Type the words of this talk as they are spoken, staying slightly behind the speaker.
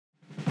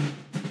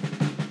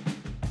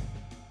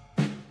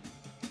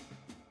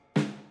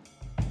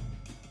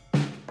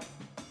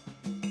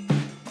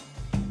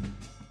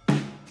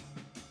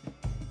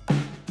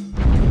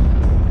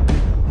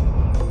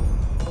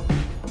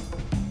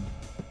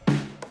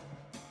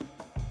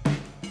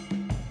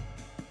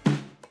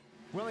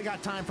only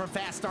got time for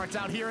fast starts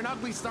out here and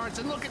ugly starts.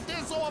 And look at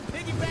this. Oh, I'm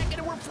piggybacking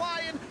and we're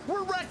flying.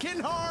 We're wrecking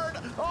hard.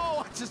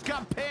 Oh, I just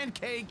got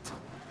pancaked.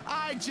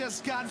 I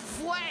just got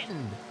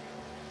flattened.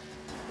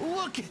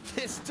 Look at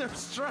this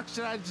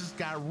destruction. I just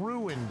got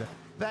ruined.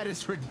 That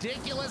is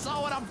ridiculous.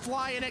 Oh, and I'm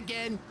flying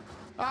again.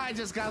 I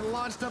just got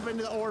launched up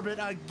into the orbit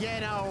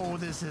again. Oh,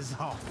 this is,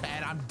 oh,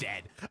 man, I'm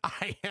dead.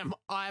 I am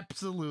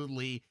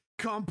absolutely,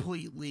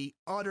 completely,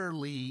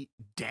 utterly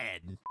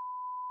dead.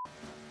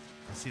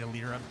 I see the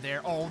leader up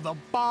there. Oh, the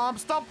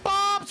bombs,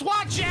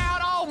 watch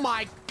out. Oh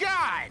my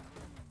God.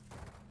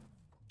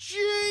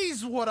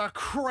 Jeez, what a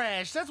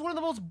crash. That's one of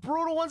the most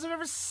brutal ones I've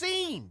ever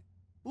seen.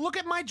 Look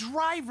at my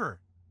driver.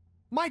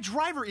 My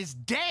driver is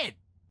dead.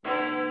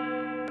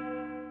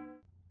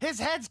 His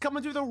head's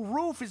coming through the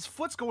roof. His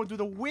foot's going through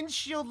the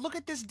windshield. Look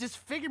at this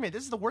disfigurement.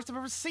 This is the worst I've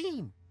ever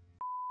seen.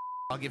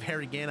 I'll give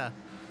Harry Gann a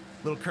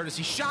little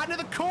courtesy shot into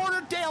the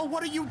corner. Dale,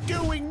 what are you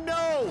doing?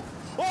 No.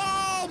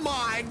 Oh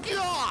my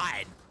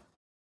God.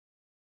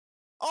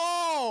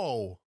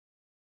 Oh.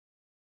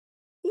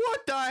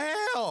 What the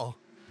hell?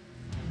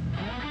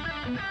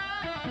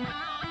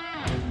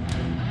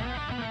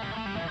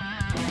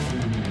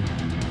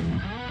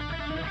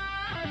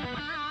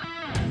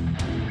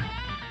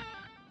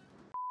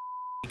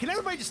 Can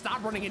everybody just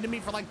stop running into me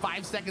for like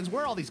 5 seconds?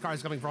 Where are all these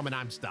cars coming from and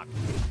I'm stuck?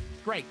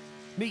 Great,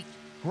 neat,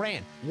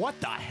 grand. What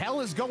the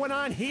hell is going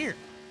on here?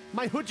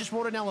 My hood just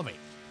rode an elevator.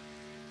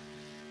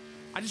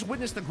 I just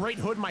witnessed the great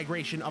hood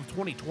migration of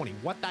 2020.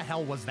 What the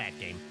hell was that,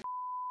 game?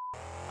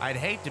 I'd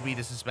hate to be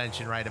the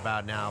suspension right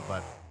about now,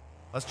 but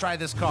let's try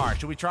this car.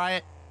 Should we try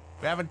it?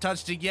 We haven't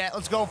touched it yet.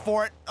 Let's go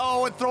for it.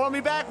 Oh, it's throwing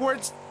me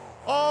backwards.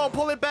 Oh,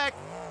 pull it back.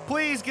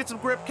 Please get some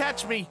grip.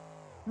 Catch me.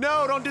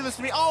 No, don't do this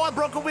to me. Oh, I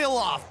broke a wheel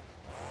off.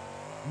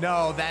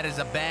 No, that is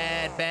a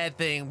bad, bad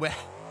thing.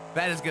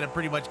 That is going to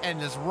pretty much end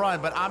this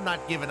run, but I'm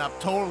not giving up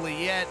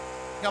totally yet.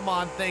 Come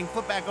on, thing.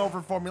 Flip back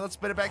over for me. Let's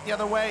spin it back the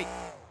other way.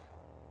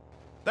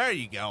 There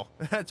you go.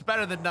 That's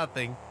better than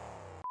nothing.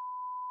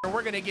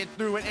 We're going to get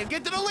through it and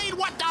get to the lead.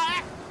 What the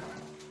heck?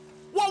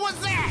 What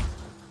was that?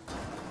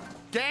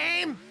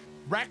 Game?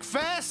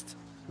 Wreckfest?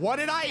 What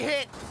did I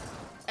hit?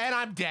 And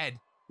I'm dead.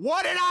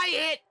 What did I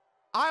hit?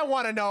 I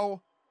want to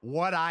know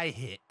what I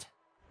hit.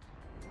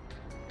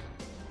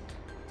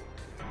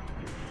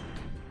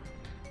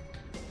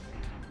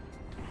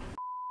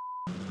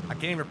 I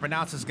can't even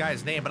pronounce this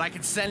guy's name, but I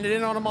can send it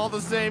in on him all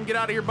the same. Get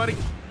out of here, buddy.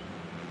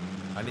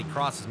 And he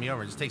crosses me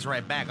over and just takes it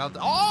right back.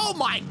 Oh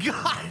my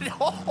God.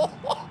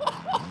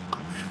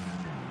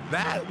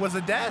 That was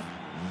a death.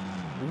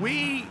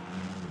 We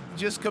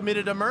just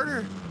committed a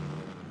murder.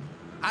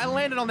 I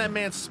landed on that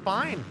man's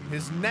spine.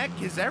 His neck,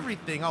 his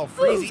everything. Oh,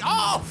 Freezy.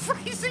 Oh,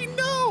 Freezy,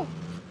 no.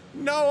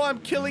 No, I'm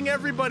killing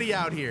everybody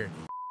out here.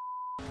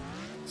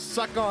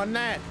 Suck on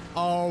that.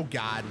 Oh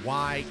God,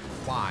 why?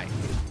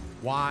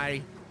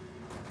 Why?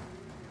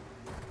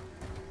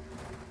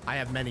 I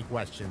have many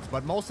questions,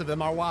 but most of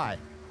them are why.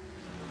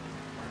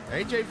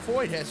 AJ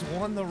Foyt has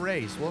won the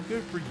race. Well,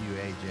 good for you,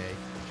 AJ.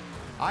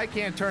 I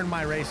can't turn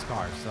my race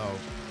car, so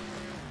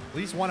at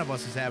least one of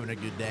us is having a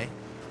good day.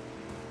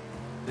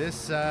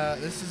 This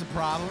is a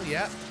problem.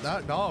 Yeah,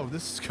 no,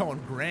 this is going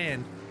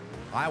grand.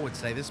 I would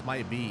say this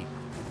might be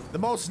the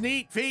most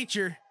neat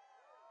feature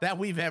that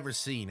we've ever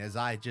seen, as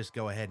I just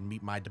go ahead and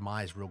meet my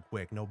demise real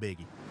quick. No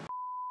biggie.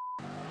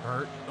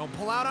 Kurt, don't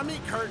pull out on me,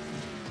 Kurt.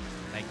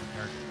 Thank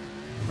you, Kurt.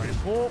 Right,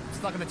 pull,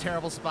 stuck in a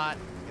terrible spot.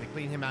 Gonna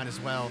clean him out as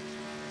well.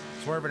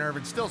 Swerving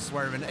Irvin, still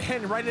swerving.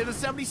 And right into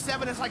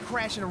 77 as I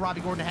crash into Robbie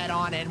Gordon head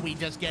on, and we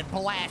just get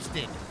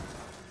blasted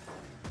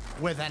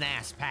with an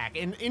ass pack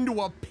and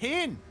into a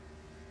pin.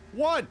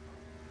 1,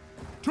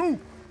 2,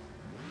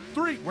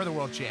 3. We're the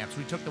world champs.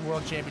 We took the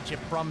world championship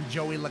from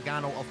Joey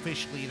Logano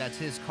officially. That's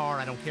his car.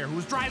 I don't care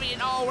who's driving it.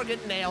 Oh, we're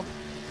getting nailed.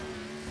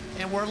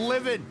 And we're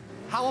living.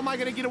 How am I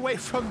going to get away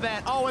from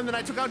that? Oh, and then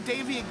I took out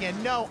Davey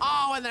again. No.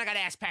 Oh, and then I got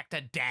ass packed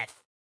to death.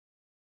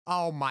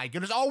 Oh, my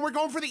goodness. Oh, we're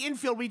going for the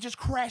infield. We just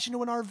crashed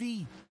into an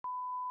RV.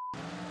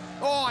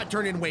 Oh, I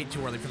turned in way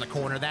too early for the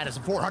corner. That is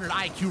a 400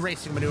 IQ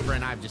racing maneuver,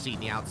 and I've just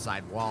eaten the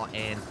outside wall,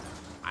 and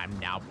I'm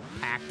now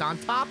packed on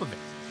top of it.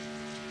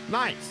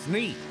 Nice,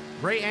 neat,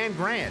 great, and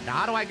grand. Now,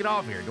 how do I get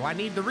off here? Do I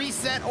need the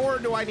reset, or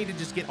do I need to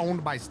just get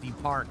owned by Steve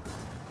Park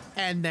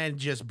and then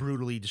just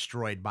brutally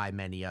destroyed by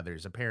many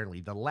others?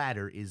 Apparently, the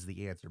latter is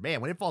the answer. Man,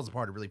 when it falls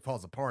apart, it really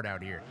falls apart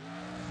out here.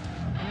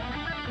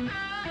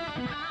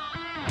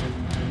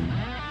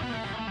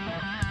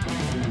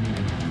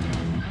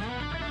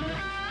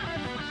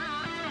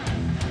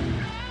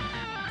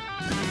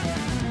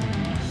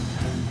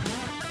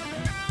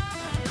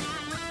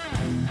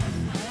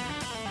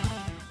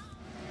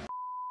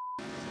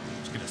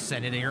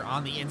 Send it here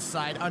on the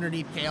inside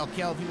underneath Kale.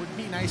 Kale, if he would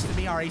be nice to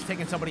me. All right, he's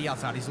taking somebody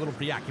else out. He's a little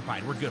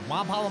preoccupied. We're good.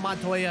 Juan Pablo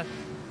Montoya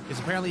is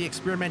apparently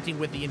experimenting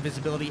with the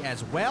invisibility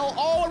as well.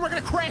 Oh, and we're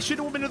going to crash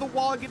into him into the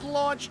wall and get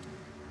launched.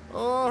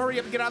 Oh, hurry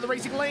up and get out of the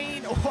racing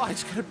lane. Oh, I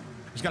just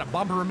got a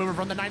bumper remover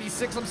from the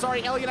 96. I'm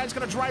sorry, Elliot. I just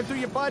got to drive through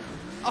you, bud.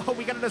 Oh,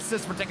 we got an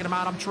assist for taking him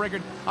out. I'm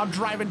triggered. I'm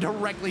driving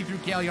directly through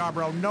Kale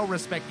Yarbrough. No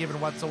respect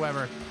given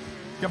whatsoever.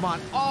 Come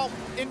on. Oh,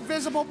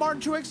 Invisible Martin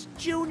Truex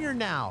Jr.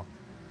 now.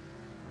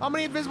 How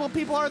many invisible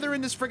people are there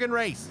in this friggin'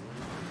 race?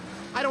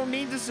 I don't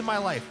need this in my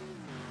life.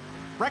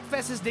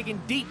 Wreckfest is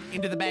digging deep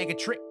into the bag of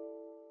tricks.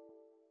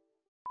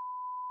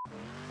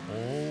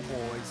 Oh,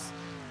 boys.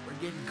 We're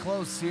getting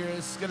close here.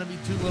 This is going to be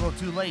too little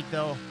too late,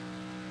 though.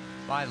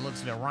 By the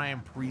looks of it, Ryan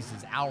Preece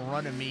is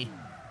outrunning me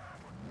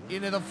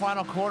into the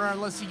final corner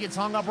unless he gets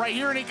hung up right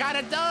here, and he kind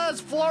of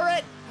does. Floor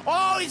it.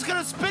 Oh, he's going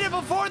to spin it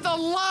before the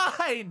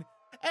line,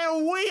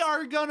 and we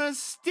are going to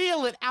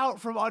steal it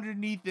out from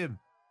underneath him.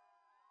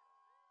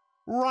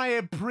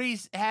 Ryan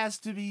Preece has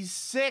to be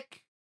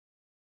sick.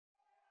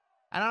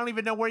 I don't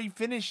even know where he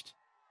finished.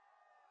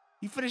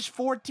 He finished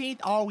 14th.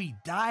 Oh, he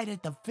died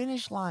at the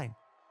finish line.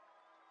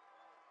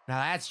 Now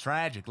that's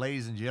tragic,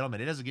 ladies and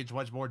gentlemen. It doesn't get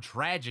much more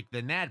tragic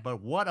than that,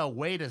 but what a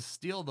way to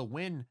steal the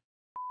win.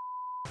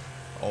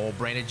 Oh,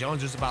 Brandon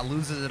Jones just about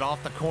loses it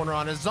off the corner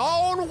on his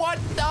own. What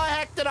the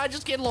heck did I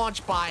just get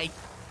launched by?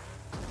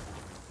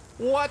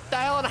 What the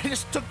hell? And I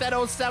just took that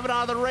 07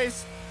 out of the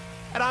race,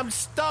 and I'm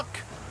stuck.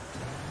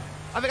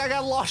 I think I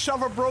got launched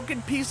off a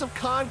broken piece of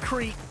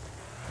concrete.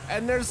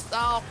 And there's,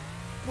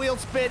 wheel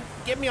spin.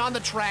 Get me on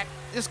the track.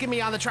 Just get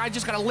me on the track. I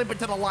just gotta limp it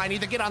to the line.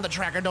 Either get on the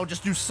track or don't.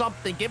 Just do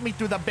something. Get me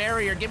through the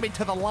barrier. Get me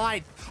to the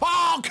line.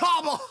 Oh,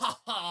 come on.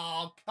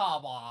 Oh,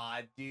 come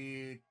on,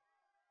 dude.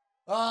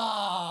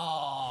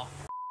 Oh.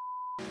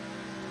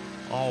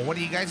 Oh, what are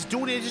you guys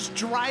doing here? Just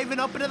driving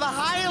up into the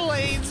high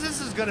lanes. This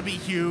is gonna be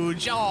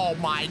huge. Oh,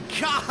 my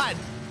God.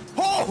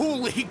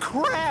 Holy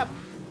crap.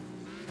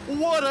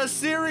 What a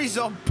series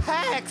of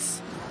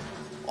packs.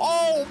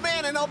 Oh,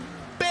 man, and a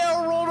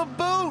barrel roll to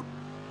boot.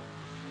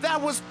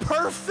 That was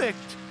perfect.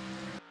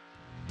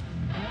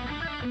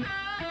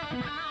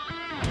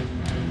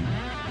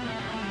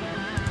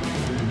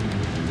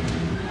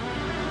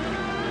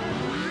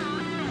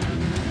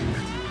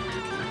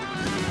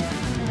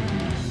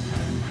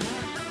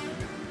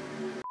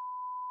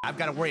 I've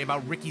got to worry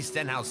about Ricky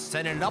Stenhouse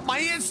sending it up my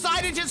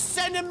inside and just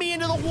sending me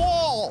into the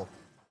wall.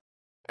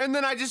 And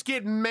then I just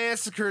get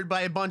massacred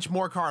by a bunch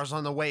more cars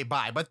on the way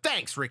by. But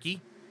thanks, Ricky.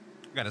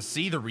 I got to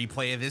see the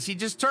replay of this. He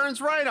just turns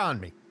right on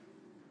me.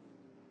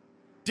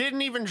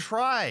 Didn't even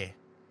try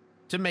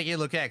to make it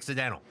look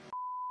accidental.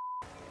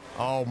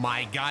 Oh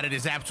my God, it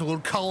is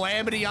absolute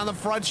calamity on the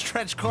front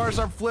stretch. Cars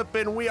are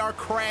flipping, we are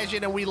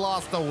crashing, and we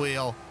lost the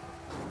wheel.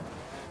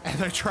 And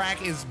the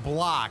track is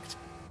blocked.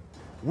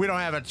 We don't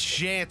have a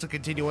chance of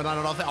continuing on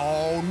and off.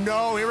 Oh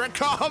no, here it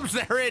comes.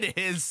 There it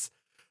is.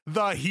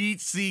 The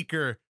heat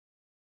seeker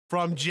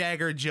from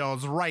Jagger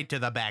Jones right to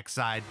the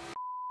backside.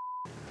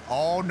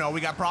 Oh no, we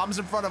got problems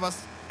in front of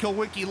us.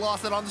 Kulwicki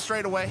lost it on the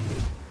straightaway.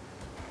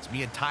 It's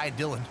me and Ty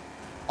Dillon.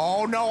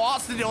 Oh no,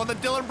 Austin Dillon, the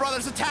Dillon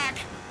brothers attack.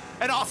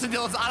 And Austin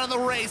Dillon's out of the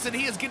race and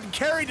he is getting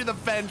carried to the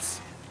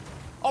fence.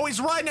 Oh, he's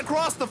riding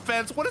across the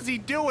fence. What is he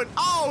doing?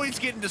 Oh, he's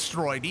getting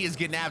destroyed. He is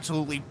getting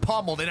absolutely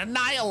pummeled and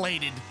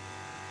annihilated.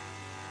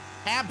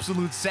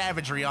 Absolute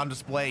savagery on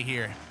display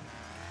here.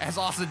 As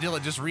Austin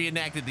Dillon just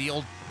reenacted the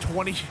old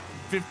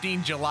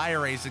 2015 July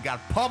race and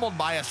got pummeled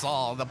by us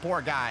all. The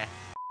poor guy.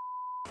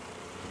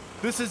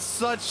 This is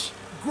such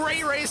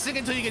great racing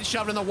until you get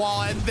shoved in the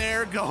wall, and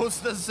there goes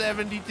the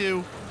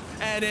 72.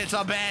 And it's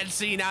a bad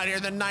scene out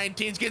here. The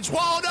 19s get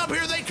swallowed up.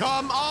 Here they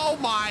come. Oh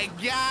my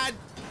God.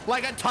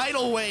 Like a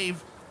tidal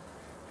wave.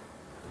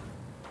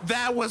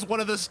 That was one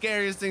of the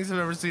scariest things I've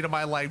ever seen in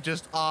my life.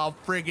 Just a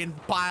friggin'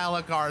 pile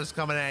of cars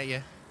coming at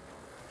you.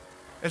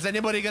 Is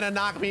anybody gonna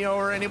knock me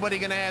over? Anybody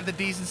gonna have the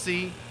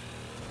decency?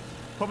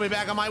 Put me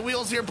back on my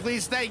wheels here,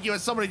 please. Thank you.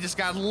 As somebody just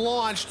got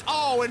launched.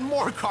 Oh, and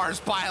more cars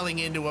piling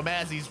into him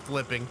as he's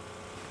flipping.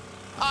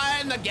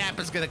 And the gap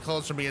is gonna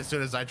close for me as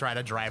soon as I try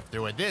to drive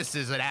through it. This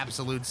is an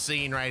absolute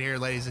scene right here,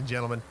 ladies and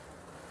gentlemen.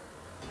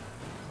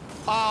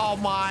 Oh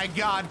my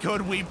God,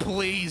 could we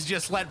please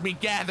just let me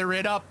gather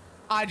it up?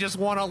 I just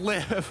wanna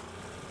live.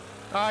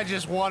 I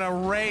just wanna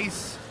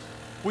race.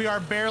 We are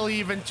barely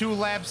even 2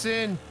 laps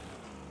in,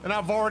 and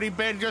I've already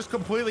been just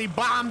completely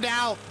bombed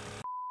out.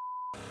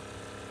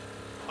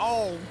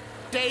 Oh,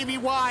 Davey,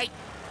 why?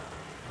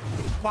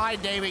 Why,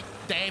 Davey?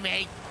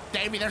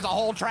 Davey, there's a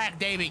whole track,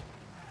 Davey.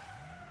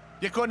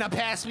 You couldn't have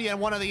passed me in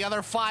one of the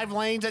other 5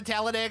 lanes at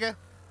Talladega?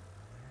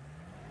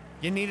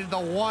 You needed the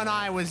one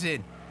I was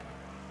in.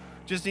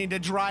 Just need to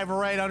drive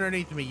right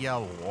underneath me,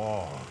 yo.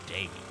 Whoa,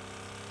 Davey.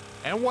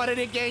 And what did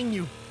it gain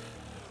you?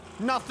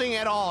 Nothing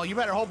at all. You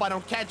better hope I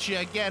don't catch you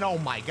again. Oh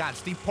my God,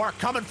 Steve Park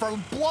coming for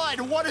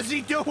blood. What is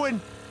he doing?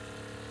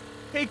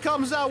 He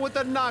comes out with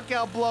a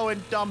knockout blow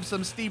and dumps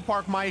him. Steve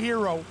Park, my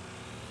hero.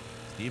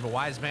 Steve, a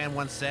wise man,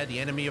 once said, the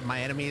enemy of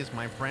my enemy is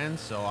my friend,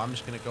 so I'm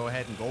just gonna go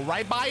ahead and go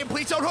right by him.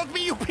 Please don't hook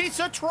me, you piece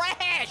of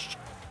trash!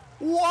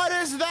 What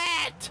is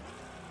that?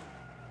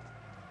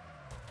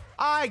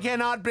 I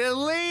cannot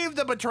believe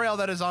the betrayal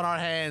that is on our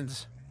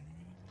hands.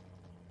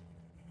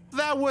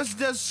 That was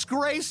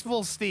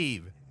disgraceful,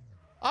 Steve.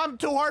 I'm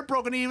too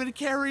heartbroken to even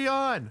carry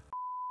on.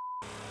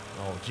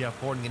 Oh, Jeff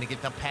Gordon gonna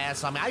get the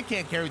pass on me. I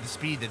can't carry the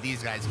speed that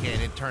these guys can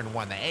in turn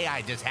 1. The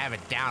AI just have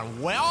it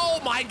down well.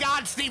 Oh my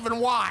God, Stephen,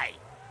 why?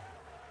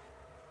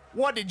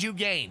 What did you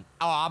gain?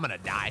 Oh, I'm gonna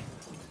die.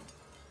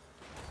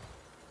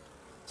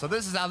 So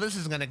this is how this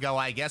is gonna go,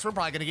 I guess. We're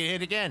probably gonna get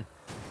hit again.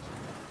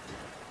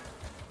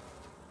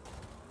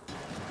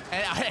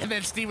 And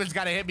then Steven's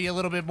gotta hit me a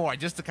little bit more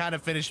just to kind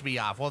of finish me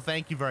off. Well,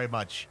 thank you very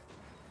much.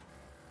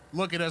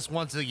 Look at us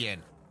once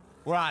again.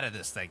 We're out of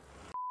this thing.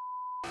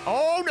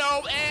 Oh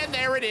no, and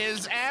there it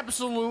is.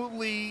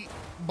 Absolutely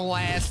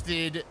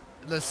blasted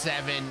the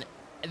 7.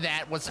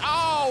 That was,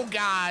 oh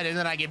God, and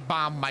then I get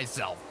bombed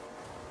myself.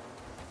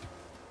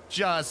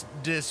 Just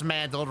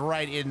dismantled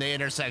right in the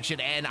intersection.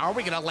 And are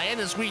we gonna land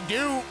as we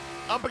do?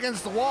 Up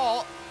against the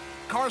wall.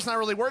 Car's not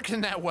really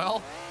working that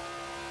well,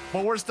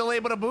 but we're still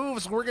able to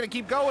move, so we're gonna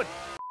keep going.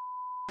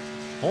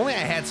 Only I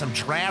had some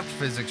draft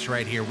physics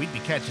right here, we'd be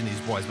catching these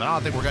boys, but I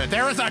don't think we're gonna.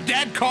 There is a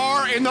dead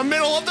car in the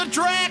middle of the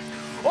track.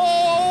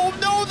 Oh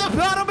no, the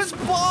bottom is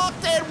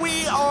blocked and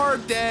we are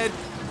dead.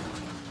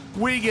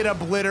 We get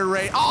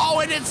obliterated. Oh,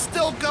 and it's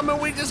still coming.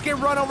 We just get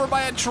run over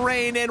by a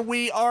train and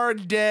we are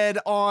dead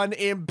on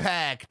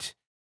impact.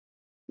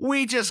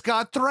 We just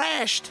got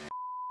thrashed.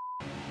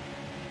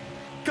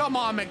 Come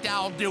on,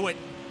 McDowell, do it.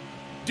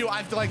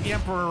 I feel like the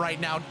Emperor right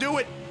now. Do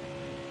it.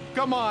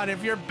 Come on,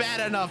 if you're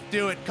bad enough,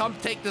 do it. Come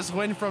take this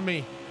win from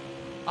me.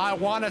 I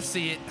want to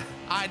see it.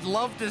 I'd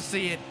love to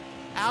see it.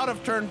 Out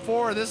of turn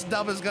 4, this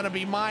dub is going to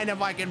be mine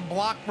if I can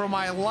block for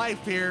my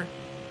life here.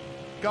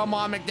 Come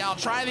on,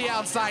 McDowell. Try the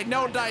outside.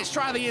 No dice.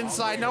 Try the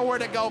inside. Nowhere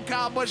to go.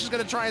 Kyle Busch is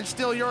going to try and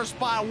steal your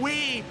spot.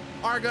 We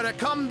are going to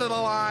come to the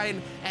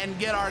line and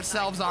get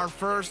ourselves our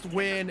first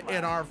win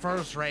in our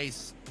first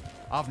race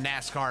of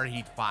NASCAR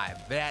Heat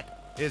 5.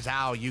 That is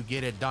how you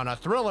get it done. A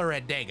thriller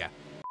at Dega.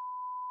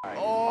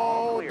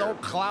 Oh,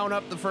 don't clown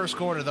up the first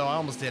quarter, though. I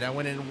almost did. I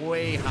went in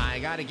way high. I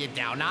got to get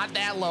down. Not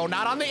that low.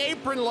 Not on the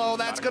apron low.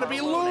 That's going to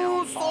be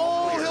loose.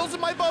 Oh, Hill's in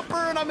my bumper,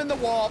 and I'm in the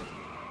wall.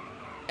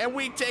 And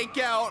we take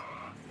out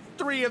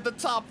 3 of the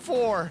top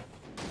 4.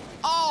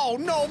 Oh,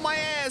 no, my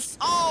ass.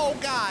 Oh,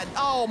 God.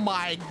 Oh,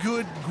 my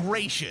good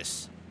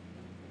gracious.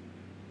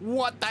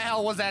 What the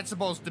hell was that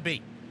supposed to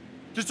be?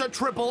 Just a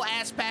triple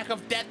ass pack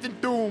of death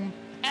and doom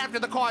after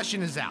the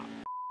caution is out.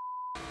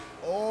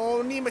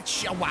 Oh,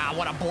 Nemach. Wow,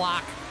 what a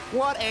block.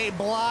 What a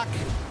block.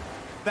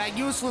 That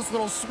useless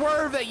little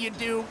swerve that you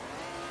do.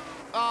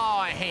 Oh,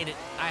 I hate it.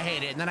 I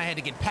hate it. And then I had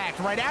to get packed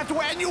right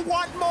afterward. And you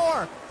want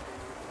more.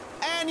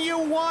 And you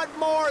want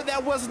more.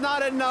 That was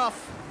not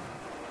enough.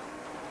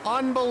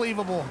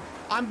 Unbelievable.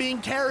 I'm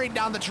being carried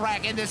down the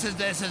track, and this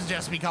has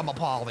just become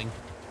appalling.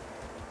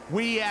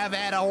 We have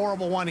had a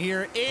horrible one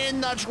here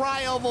in the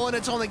tri-oval, and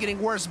it's only getting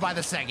worse by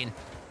the second.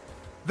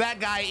 That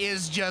guy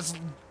is just,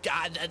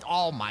 God,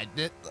 oh my,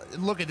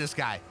 look at this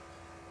guy.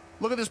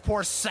 Look at this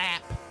poor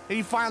sap. And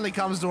he finally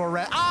comes to a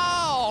rest.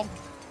 Oh!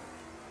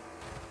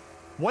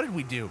 What did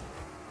we do?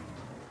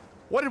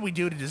 What did we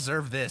do to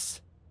deserve this?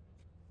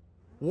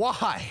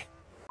 Why?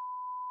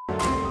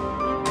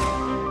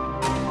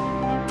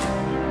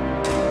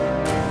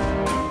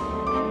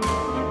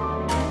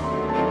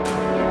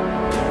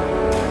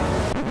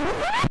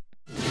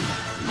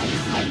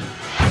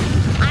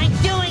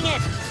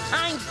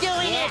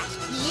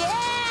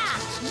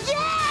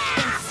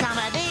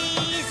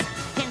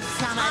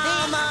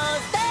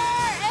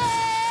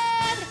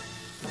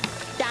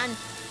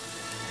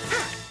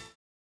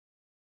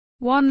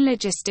 One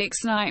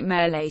logistics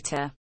nightmare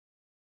later.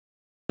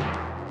 Get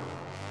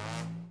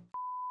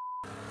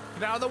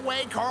out of the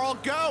way, Carl,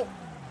 go!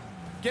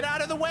 Get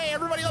out of the way,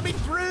 everybody, let me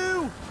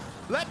through!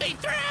 Let me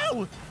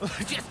through!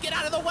 Just get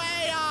out of the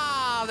way!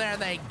 Oh, there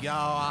they go.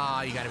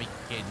 Oh, you gotta be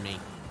kidding me.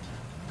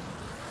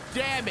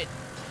 Damn it.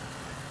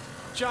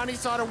 Johnny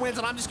Sauter wins,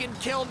 and I'm just getting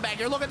killed back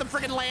here. Look at the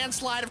freaking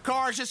landslide of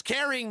cars just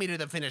carrying me to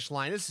the finish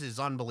line. This is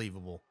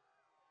unbelievable.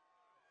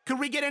 Could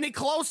we get any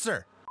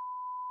closer?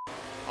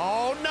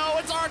 Oh no,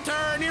 it's our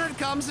turn. Here it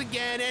comes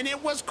again, and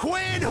it was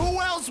Quinn. Who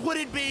else would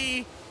it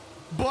be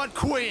but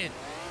Quinn?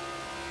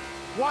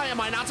 Why am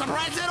I not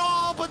surprised at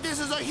all? But this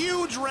is a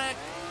huge wreck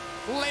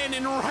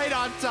landing right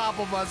on top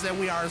of us, and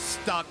we are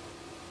stuck.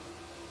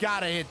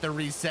 Gotta hit the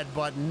reset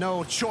button.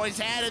 No choice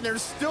had, and they're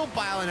still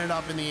piling it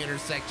up in the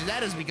intersection.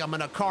 That is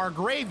becoming a car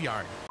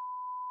graveyard.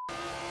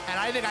 And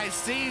I think I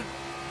see,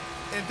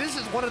 if this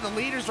is one of the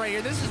leaders right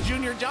here, this is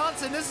Junior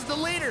Johnson. This is the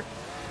leader.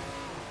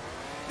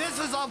 This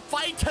is a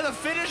fight to the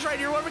finish right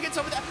here. Whoever gets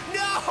over that.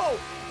 No!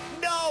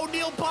 No,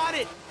 Neil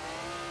Bonnet.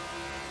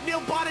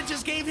 Neil Bonnet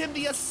just gave him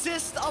the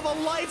assist of a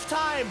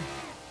lifetime.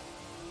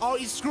 Oh,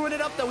 he's screwing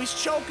it up, though. He's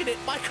choking it.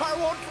 My car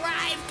won't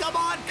drive. Come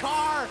on,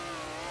 car.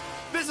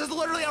 This is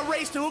literally a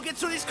race to who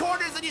gets through these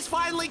corners, and he's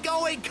finally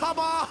going. Come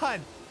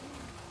on.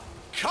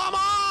 Come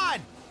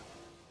on.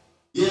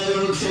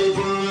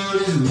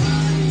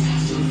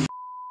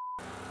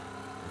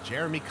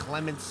 Jeremy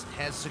Clements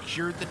has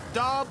secured the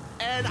dub,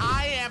 and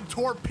I am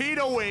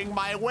torpedoing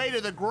my way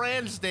to the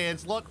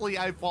grandstands. Luckily,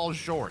 I fall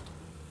short.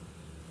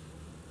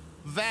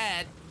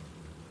 That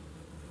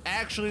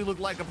actually looked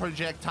like a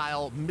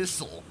projectile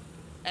missile.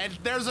 And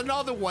there's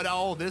another one.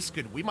 Oh,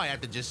 we might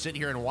have to just sit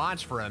here and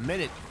watch for a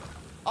minute.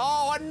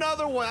 Oh,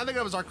 another one. I think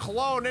that was our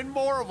clone and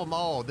more of them.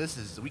 Oh,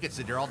 we could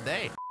sit here all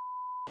day.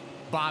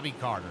 Bobby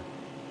Carter,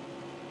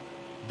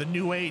 the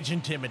New Age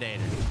Intimidator,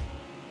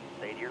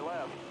 Stay to your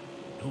left.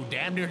 who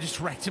damn near just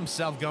wrecked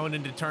himself going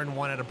into turn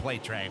 1 at a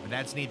plate track, but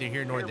that's neither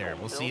here nor there.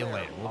 We'll see you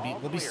later.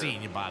 We'll be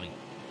seeing you, Bobby.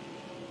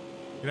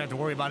 You don't have to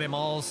worry about him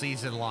all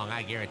season long,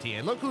 I guarantee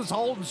you. Look who's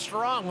holding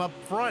strong up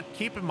front,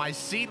 keeping my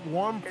seat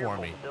warm for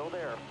me. Still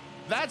there.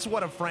 That's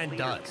what a friend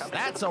does.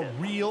 That's a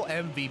real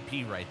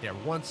MVP right there.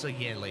 Once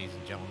again, ladies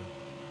and gentlemen.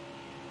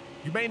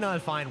 You may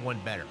not find one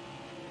better.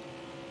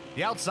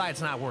 The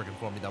outside's not working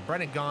for me, though.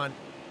 Brennan gone,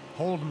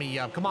 holding me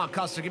up. Come on,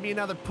 Custer, give me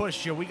another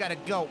push here. We gotta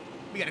go.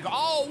 We gotta go.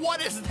 Oh,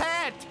 what is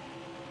that?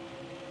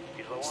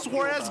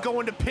 Suarez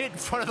going to pit in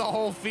front of the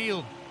whole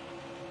field.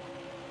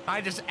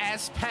 I just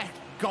ass-packed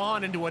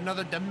gone into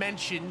another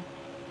dimension.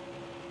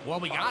 Well,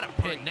 we gotta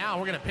pit now.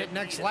 We're gonna pit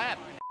next lap.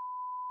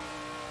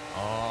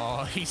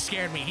 Oh, he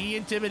scared me. He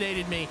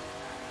intimidated me.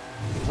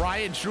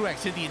 Ryan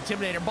Truex hit the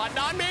Intimidator button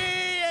on me,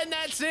 and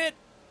that's it.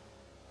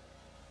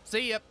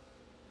 See ya.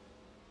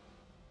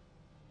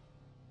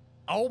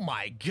 Oh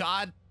my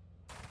God.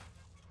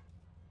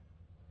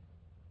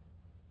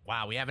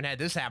 Wow, we haven't had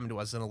this happen to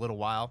us in a little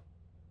while.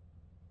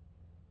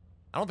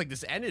 I don't think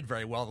this ended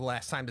very well the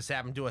last time this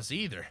happened to us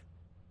either.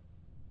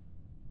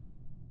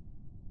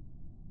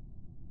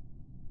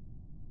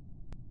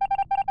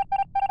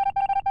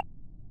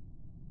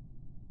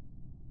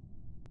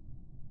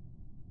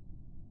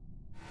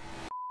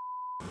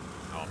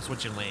 Oh, I'm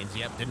switching lanes.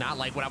 Yep, did not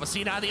like what I was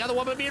seeing out of the other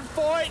one, but me and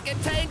Foyt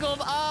get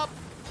tangled up.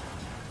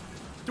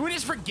 Do we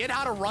just forget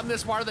how to run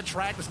this part of the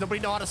track? Does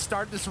nobody know how to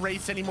start this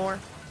race anymore?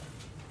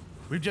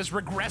 We've just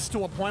regressed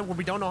to a point where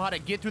we don't know how to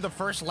get through the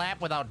first lap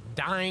without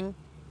dying.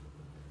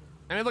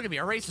 I mean, look at me.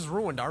 Our race is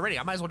ruined already.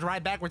 I might as well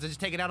drive backwards and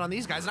just take it out on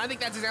these guys. And I think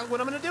that's exactly what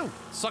I'm going to do.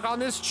 Suck on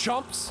this,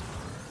 chumps.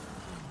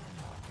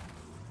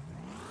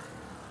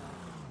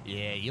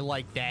 Yeah, you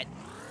like that.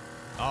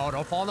 Oh,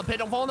 don't fall in the pit.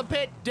 Don't fall in the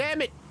pit.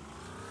 Damn it.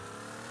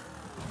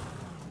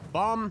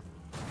 Bum.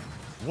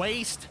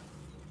 Waste.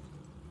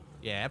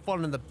 Yeah, have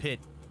fun in the pit.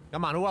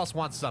 Come on, who else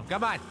wants some?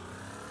 Come on.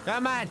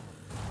 Come on.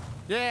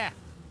 Yeah.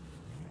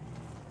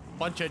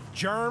 Bunch of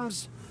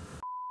germs.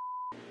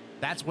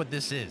 That's what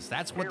this is.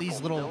 That's what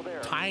these little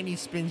tiny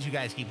spins you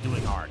guys keep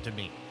doing are to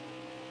me.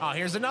 Oh,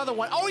 here's another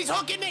one. Oh, he's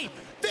hooking me.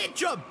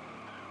 Finch him.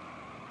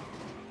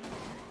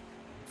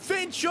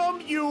 Finch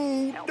him,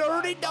 you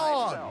dirty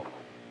dog.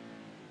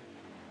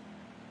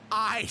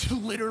 I'm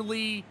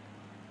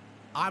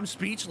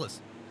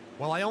speechless.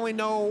 Well, I only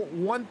know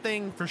one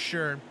thing for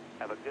sure.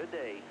 Have a good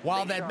day.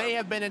 While that may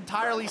have been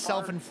entirely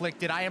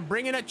self-inflicted, I am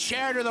bringing a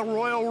chair to the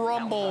Royal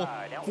Rumble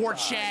for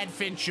Chad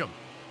Fincham.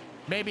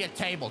 Maybe a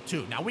table,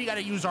 too. Now, we got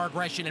to use our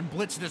aggression and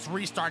blitz this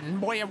restart, and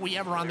boy, have we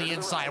ever on the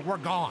inside. We're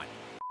gone.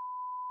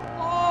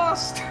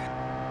 Lost!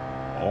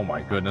 Oh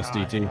my goodness,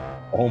 DT.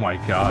 Oh my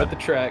I'm God. at the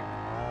track.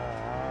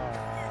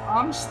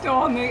 I'm still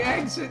on the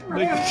exit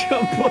ramp.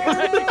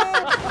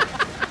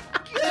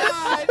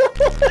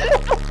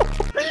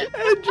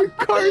 And your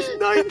car's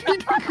 90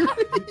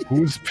 degrees.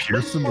 Who's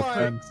piercing the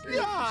fence?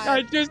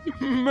 I just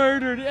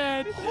murdered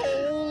Ed.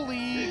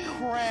 Holy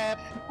crap.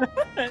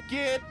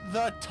 Get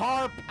the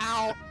tarp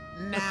out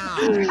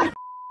now.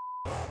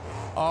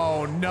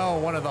 Oh no,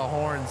 one of the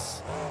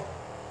horns.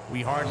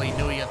 We hardly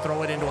knew you.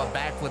 Throw it into a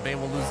backflip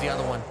and we'll lose the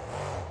other one.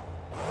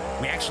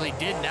 We actually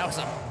did. That was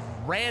a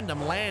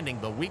random landing,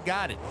 but we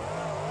got it.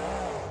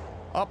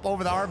 Up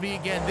over the RV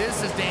again.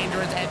 This is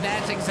dangerous, and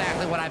that's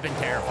exactly what I've been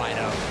terrified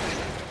of.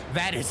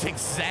 That is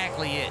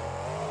exactly it.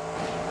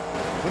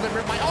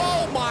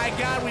 Oh my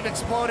God, we've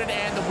exploded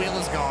and the wheel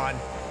is gone.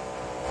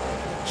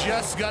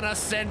 Just gonna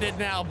send it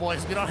now,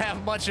 boys. We don't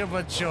have much of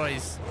a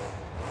choice.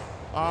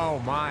 Oh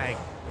my.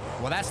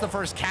 Well, that's the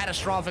first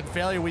catastrophic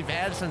failure we've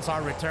had since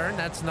our return.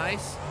 That's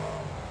nice.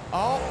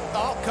 Oh,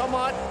 come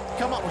on.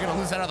 Come on. We're gonna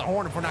lose that other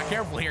horn if we're not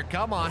careful here.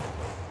 Come on.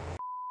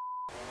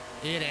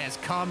 It has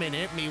come and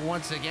hit me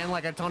once again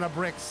like a ton of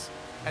bricks.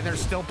 And they're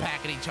still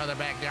packing each other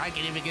back there. I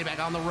can't even get back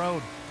on the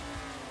road.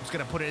 I'm just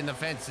gonna put it in the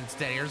fence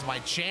instead. Here's my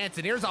chance,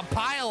 and here's a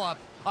pileup.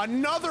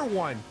 Another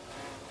one.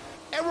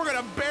 And we're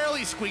gonna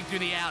barely squeak through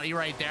the alley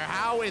right there.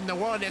 How in the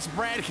world is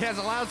Brad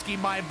Keselowski,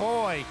 my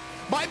boy?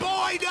 My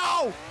boy,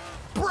 no!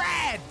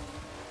 Brad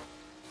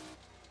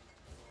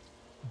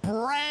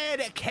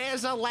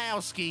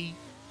Keselowski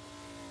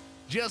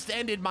just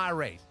ended my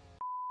race.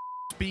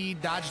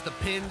 Speed, dodge the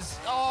pins.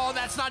 Oh,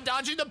 that's not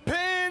dodging the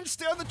pins.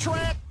 Stay on the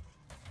track.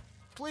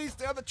 Please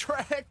stay on the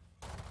track.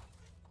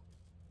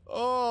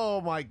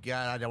 Oh my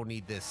God, I don't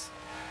need this.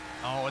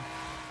 Oh,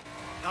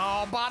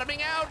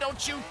 bottoming out.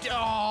 Don't you? Oh,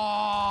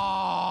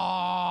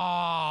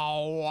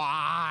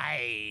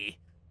 why?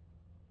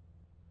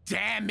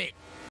 Damn it.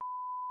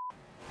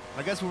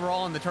 I guess we were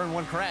all in the turn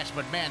 1 crash,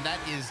 but man, that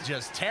is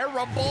just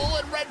terrible.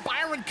 And Red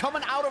Byron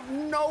coming out of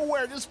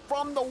nowhere, just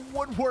from the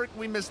woodwork.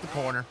 We missed the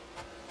corner.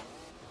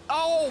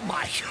 Oh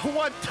my,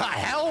 what the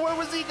hell? Where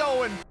was he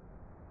going?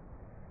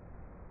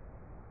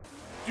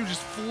 Dude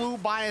just flew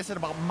by us at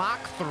about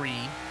Mach 3.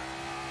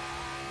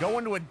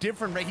 Going to a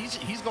different race.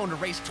 He's going to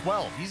race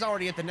 12. He's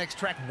already at the next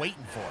track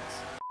waiting for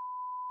us.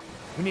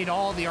 We need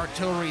all the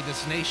artillery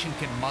this nation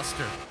can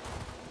muster.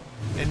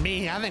 And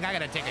me, I think I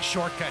gotta take a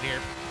shortcut here.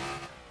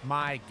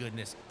 My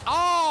goodness.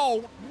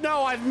 Oh,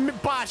 no,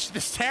 I've botched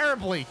this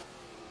terribly.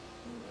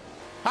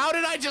 How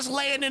did I just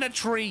land in a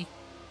tree?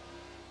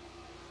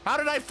 How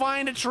did I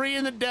find a tree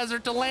in the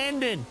desert to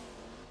land in?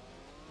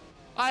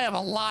 I have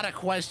a lot of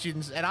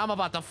questions, and I'm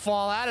about to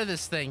fall out of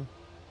this thing.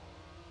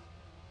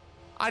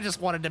 I just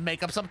wanted to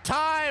make up some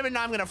time, and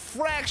I'm gonna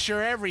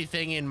fracture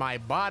everything in my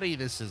body.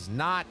 This is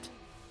not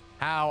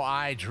how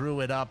I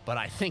drew it up, but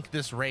I think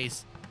this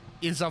race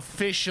is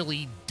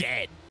officially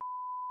dead.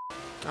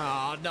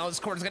 Oh, no, this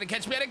corner's gonna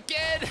catch me out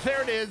again.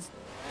 There it is.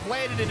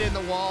 Planted it in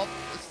the wall.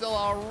 Still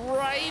all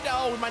right.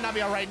 Oh, we might not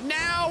be all right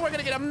now. We're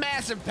gonna get a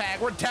massive pack.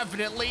 We're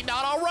definitely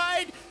not all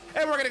right.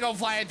 And we're gonna go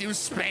flying through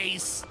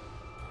space.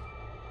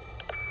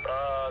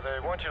 They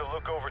want you to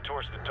look over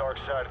towards the dark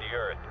side of the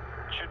Earth.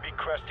 Should be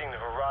cresting the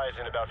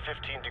horizon about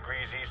 15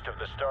 degrees east of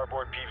the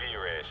starboard PV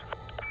arrays.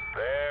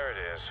 There it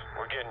is.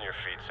 We're getting your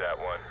feet,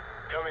 Sat-1.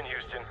 Come in,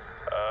 Houston.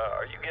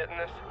 Are you getting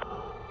this?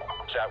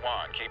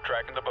 Sat-1, keep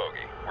tracking the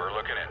bogey. We're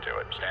looking into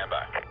it. Stand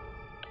by.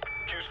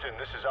 Houston,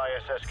 this is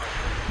ISS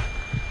control.